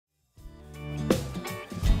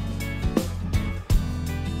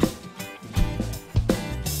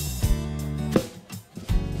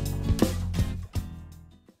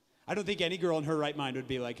I don't think any girl in her right mind would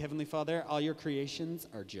be like, Heavenly Father, all your creations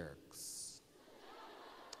are jerks.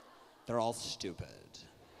 They're all stupid.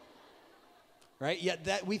 Right? Yet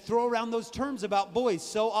that we throw around those terms about boys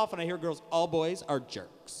so often. I hear girls, all boys are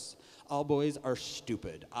jerks. All boys are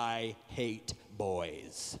stupid. I hate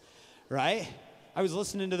boys. Right? I was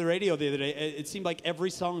listening to the radio the other day. It seemed like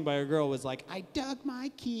every song by a girl was like, I dug my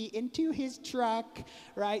key into his truck,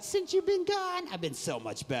 right? Since you've been gone, I've been so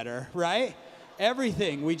much better, right?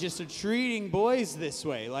 Everything. We just are treating boys this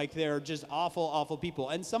way, like they're just awful, awful people.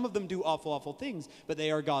 And some of them do awful, awful things, but they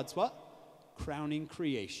are God's what? Crowning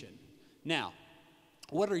creation. Now,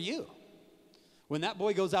 what are you? When that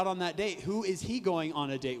boy goes out on that date, who is he going on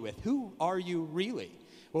a date with? Who are you really?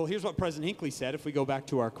 Well, here's what President Hinckley said, if we go back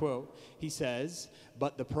to our quote. He says,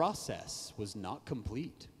 but the process was not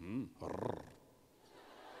complete.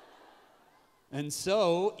 And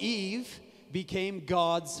so Eve became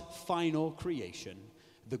God's final creation,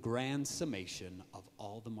 the grand summation of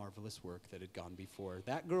all the marvelous work that had gone before.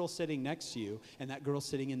 That girl sitting next to you and that girl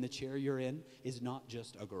sitting in the chair you're in is not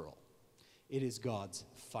just a girl. It is God's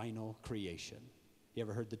final creation. You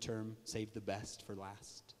ever heard the term, save the best for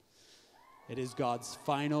last? It is God's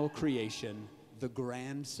final creation, the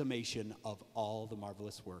grand summation of all the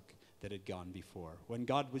marvelous work that had gone before. When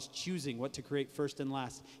God was choosing what to create first and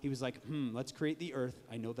last, he was like, let's create the earth.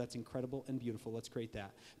 I know that's incredible and beautiful. Let's create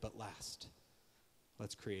that. But last,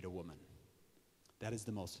 let's create a woman. That is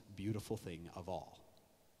the most beautiful thing of all.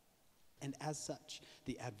 And as such,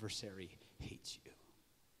 the adversary hates you.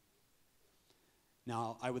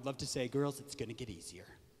 Now, I would love to say, girls, it's going to get easier.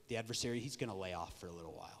 The adversary, he's going to lay off for a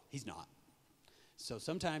little while. He's not. So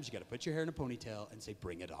sometimes you got to put your hair in a ponytail and say,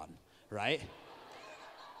 bring it on, right?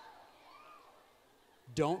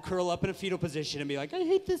 Don't curl up in a fetal position and be like, I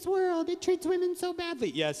hate this world. It treats women so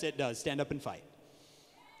badly. Yes, it does. Stand up and fight,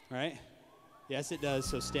 right? Yes, it does.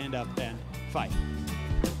 So stand up and fight.